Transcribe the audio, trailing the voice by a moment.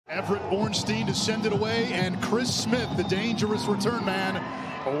Everett Ornstein to send it away, and Chris Smith, the dangerous return man,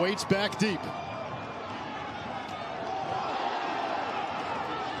 awaits back deep.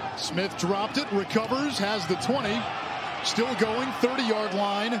 Smith dropped it, recovers, has the 20, still going, 30-yard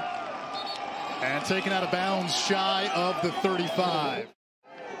line, and taken out of bounds shy of the 35.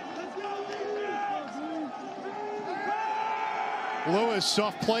 Lewis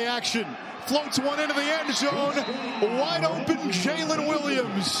off play action, floats one into the end zone, wide open Jalen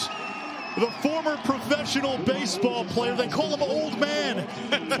Williams. The former professional baseball player, they call him Old Man,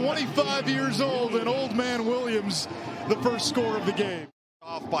 25 years old, and Old Man Williams, the first score of the game.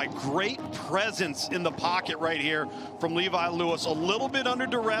 Off by great presence in the pocket right here from Levi Lewis. A little bit under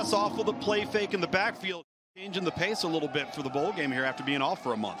duress off of the play fake in the backfield. Changing the pace a little bit for the bowl game here after being off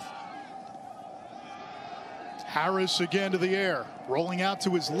for a month. Harris again to the air, rolling out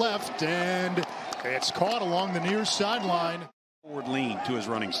to his left, and it's caught along the near sideline. Forward lean to his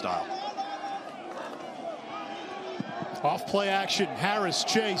running style. Off play action, Harris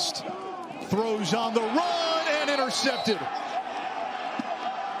chased, throws on the run, and intercepted.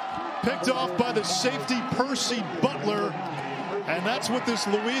 Picked off by the safety Percy Butler, and that's what this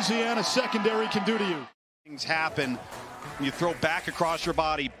Louisiana secondary can do to you. Things happen, you throw back across your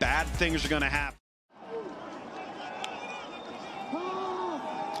body, bad things are going to happen.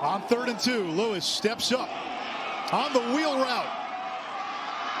 On 3rd and 2, Lewis steps up on the wheel route.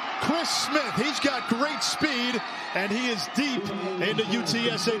 Chris Smith, he's got great speed, and he is deep into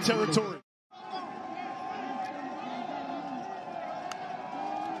UTSA territory.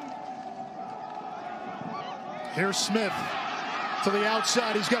 Here's Smith to the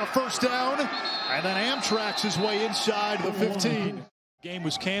outside. He's got a first down, and then Amtrak's his way inside the 15. Game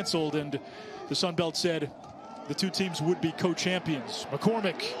was canceled, and the Sun Belt said the two teams would be co-champions.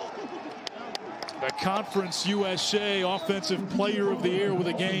 McCormick, the Conference USA Offensive Player of the Year with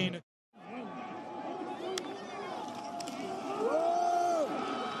a gain.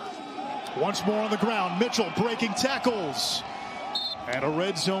 Once more on the ground, Mitchell breaking tackles. And a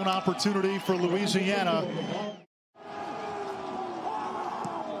red zone opportunity for Louisiana.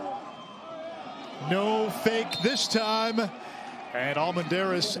 No fake this time. And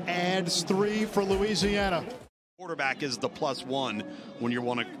Almendaris adds 3 for Louisiana. Quarterback is the +1 when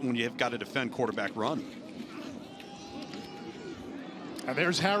you've got to defend quarterback run. And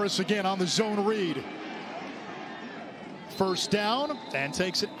there's Harris again on the zone read. First down, and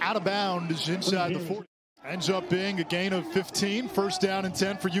takes it out of bounds inside the 40. Ends up being a gain of 15, first down and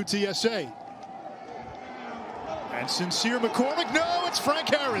 10 for UTSA. And Sincere McCormick, no, it's Frank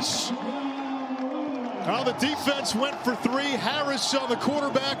Harris. Oh, the defense went for 3. Harris on the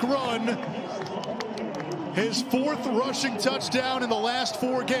quarterback run. His 4th rushing touchdown in the last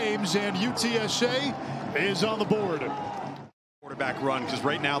 4 games, and UTSA is on the board. Quarterback run, because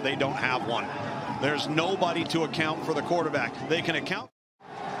right now they don't have one. There's nobody to account for the quarterback. They can account.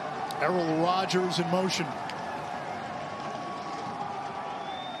 Errol Rogers in motion.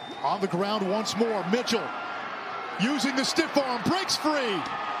 On the ground once more, Mitchell using the stiff arm, breaks free.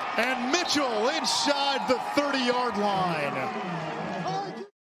 And Mitchell inside the 30-yard line.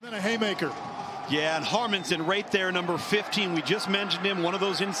 Then a haymaker. Yeah, and Harmonson right there, number 15. We just mentioned him, one of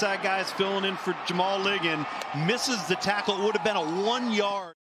those inside guys filling in for Jamal Ligon. Misses the tackle. It would have been a 1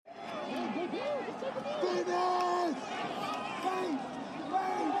 yard.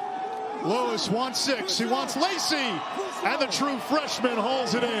 Lewis wants 6. He wants Lacey. And the true freshman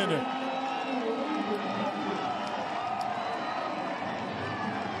hauls it in.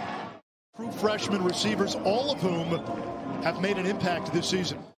 True freshman receivers, all of whom have made an impact this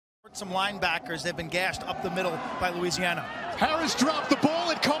season. Some linebackers, they've been gashed up the middle by Louisiana. Harris dropped the ball.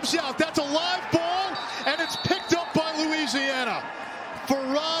 It comes out. That's a live ball, and it's picked up by Louisiana.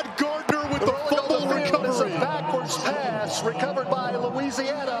 Farrod Gardner with the fumble recovery. It's a backwards pass recovered by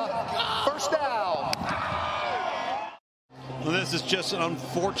Louisiana. First down. Well, this is just an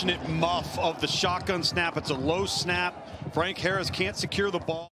unfortunate muff of the shotgun snap. It's a low snap. Frank Harris can't secure the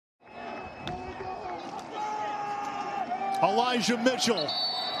ball. Elijah Mitchell.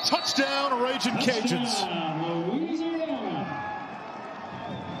 Touchdown, Ragin Cajuns.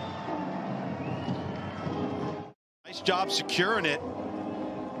 Nice job securing it.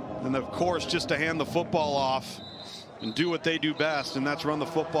 And of course, just to hand the football off and do what they do best, and that's run the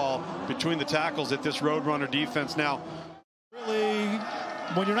football between the tackles at this Roadrunner defense. Now, really,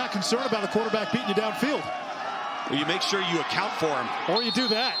 when you're not concerned about the quarterback beating you downfield, well, you make sure you account for him. Or you do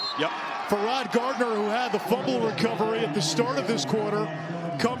that. Yep. Farrod Gardner, who had the fumble recovery at the start of this quarter,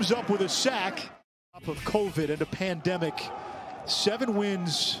 comes up with a sack. On top of COVID and a pandemic, 7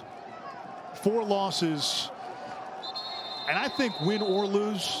 wins, 4 losses. And I think win or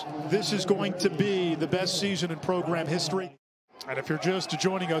lose, this is going to be the best season in program history. And if you're just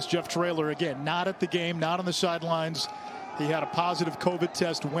joining us, Jeff Traylor, again, not at the game, not on the sidelines. He had a positive COVID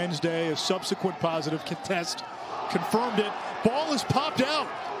test Wednesday, a subsequent positive test confirmed it. Ball is popped out,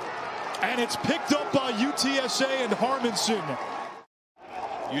 and it's picked up by UTSA and Harmonson.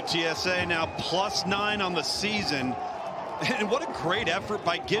 UTSA now +9 on the season. And what a great effort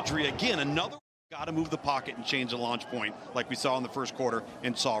by Guidry. Again, another got to move the pocket and change the launch point like we saw in the first quarter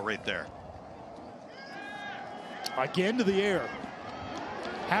and saw right there. Again to the air.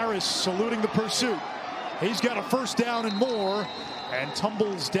 Harris saluting the pursuit. He's got a first down and more, and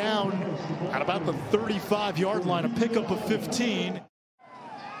tumbles down at about the 35-yard line, a pickup of 15.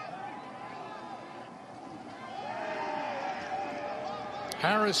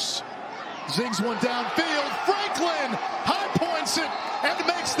 Harris zings one downfield. Franklin high points it and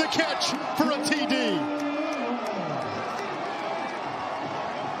makes the catch for a TD.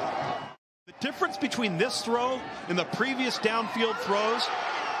 The difference between this throw and the previous downfield throws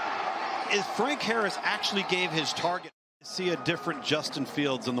is Frank Harris actually gave his target. See a different Justin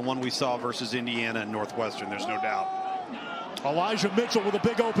Fields than the one we saw versus Indiana and Northwestern, there's no doubt. Elijah Mitchell with a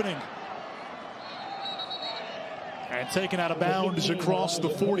big opening. And taken out of bounds across the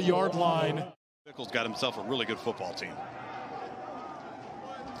 40-yard line. Pickles got himself a really good football team.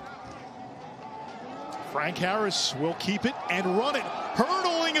 Frank Harris will keep it and run it,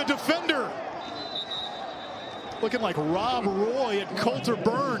 hurdling a defender. Looking like Rob Roy at Coulter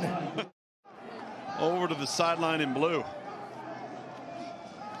Burn. Over to the sideline in blue.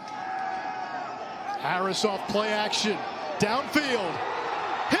 Harris off play action. Downfield.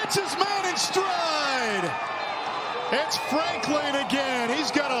 Hits his man in stride. It's Franklin again.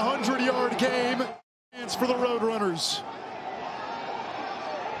 He's got a 100-yard game. Chance for the Roadrunners.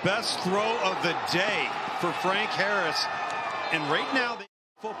 Best throw of the day for Frank Harris. And right now, they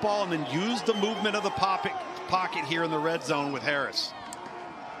football and then use the movement of the pocket here in the red zone with Harris.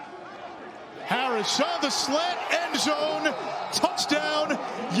 Harris on the slant, end zone, touchdown,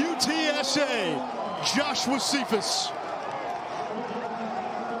 UTSA, Joshua Cephas.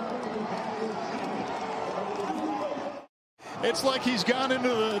 It's like he's gone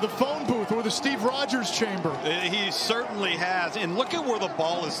into the phone booth or the Steve Rogers chamber. He certainly has, and look at where the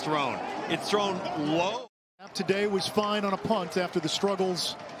ball is thrown. It's thrown low. Today was fine on a punt after the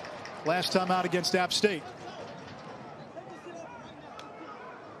struggles last time out against App State.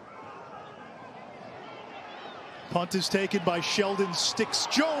 Punt is taken by Sheldon Sticks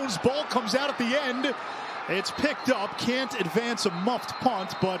Jones. Ball comes out at the end. It's picked up. Can't advance a muffed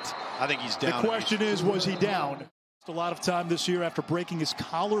punt, but I think he's down. The question is, was he down? A lot of time this year after breaking his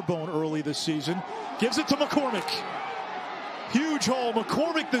collarbone early this season. Gives it to McCormick. Huge hole.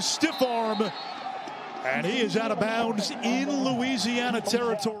 McCormick, the stiff arm. And he is out of bounds in Louisiana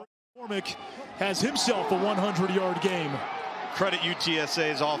territory. McCormick has himself a 100-yard game. Credit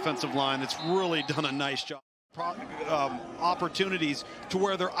UTSA's offensive line that's really done a nice job. Opportunities to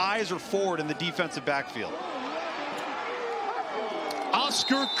where their eyes are forward in the defensive backfield.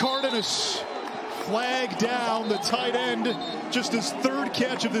 Oscar Cardenas flagged down, the tight end, just his third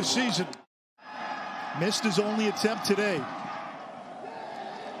catch of the season. Missed his only attempt today.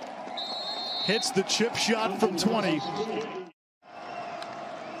 Hits the chip shot from 20.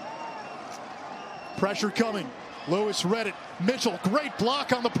 Pressure coming. Lewis read it. Mitchell, great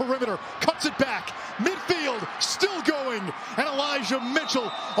block on the perimeter. Cuts it back. Midfield, still going. And Elijah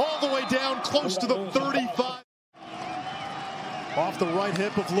Mitchell all the way down close to the 35. Off the right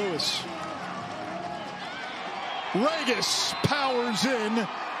hip of Lewis. Regis powers in.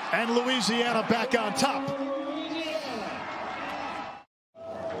 And Louisiana back on top.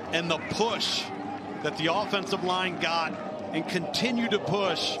 And the push that the offensive line got and continue to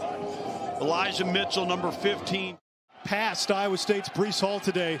push. Elijah Mitchell, number 15. Passed Iowa State's Breece Hall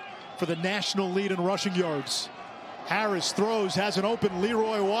today for the national lead in rushing yards. Harris throws, has an open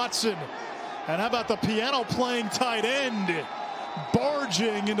Leroy Watson. And how about the piano playing tight end?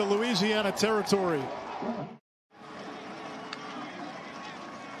 Barging into Louisiana territory.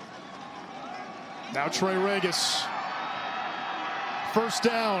 Now Trey Regis. First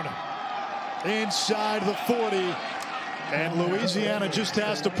down inside the 40. And Louisiana just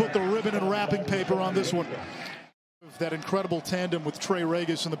has to put the ribbon and wrapping paper on this one. That incredible tandem with Trey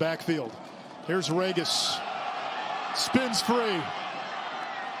Regis in the backfield. Here's Regis. Spins free.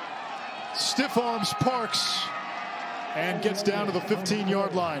 Stiff arms Parks. And gets down to the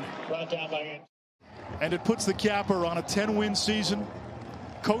 15-yard line. And it puts the capper on a 10-win season.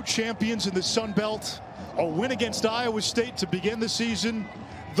 Co-champions in the Sun Belt. A win against Iowa State to begin the season.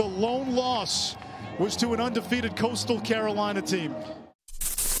 The lone loss was to an undefeated Coastal Carolina team.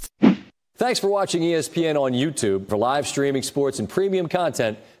 Thanks for watching ESPN on YouTube. For live streaming sports and premium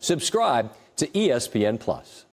content, subscribe to ESPN+.